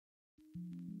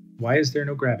Why is there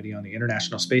no gravity on the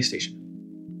International Space Station?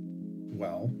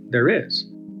 Well, there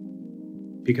is.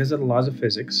 Because of the laws of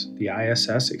physics, the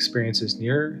ISS experiences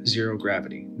near zero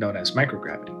gravity, known as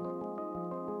microgravity.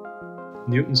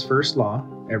 Newton's first law,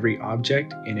 every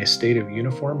object in a state of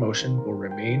uniform motion will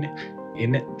remain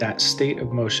in that state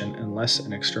of motion unless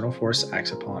an external force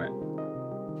acts upon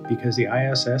it. Because the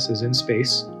ISS is in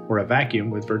space, or a vacuum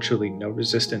with virtually no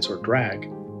resistance or drag,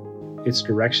 its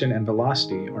direction and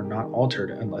velocity are not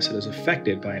altered unless it is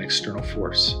affected by an external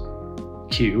force.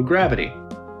 Cue gravity.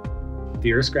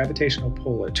 The Earth's gravitational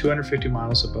pull at 250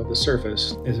 miles above the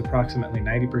surface is approximately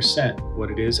 90%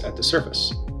 what it is at the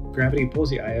surface. Gravity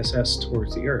pulls the ISS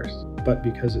towards the Earth, but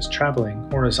because it's traveling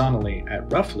horizontally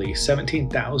at roughly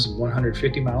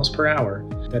 17,150 miles per hour,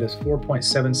 that is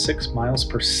 4.76 miles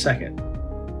per second.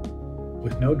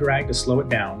 With no drag to slow it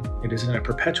down, it is in a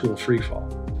perpetual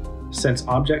freefall. Since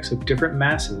objects of different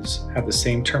masses have the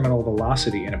same terminal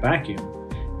velocity in a vacuum,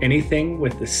 anything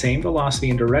with the same velocity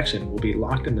and direction will be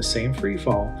locked in the same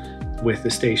freefall with the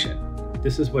station.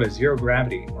 This is what a zero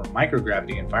gravity or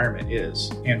microgravity environment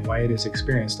is, and why it is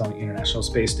experienced on the International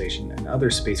Space Station and other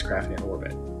spacecraft in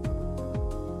orbit.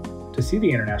 To see the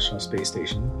International Space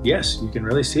Station, yes, you can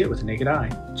really see it with the naked eye.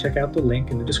 Check out the link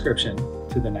in the description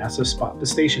to the NASA Spot the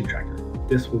Station tracker.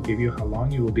 This will give you how long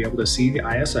you will be able to see the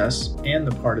ISS and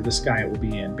the part of the sky it will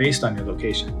be in based on your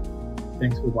location.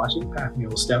 Thanks for watching Path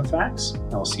Mule STEM Facts,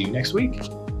 and I'll see you next week.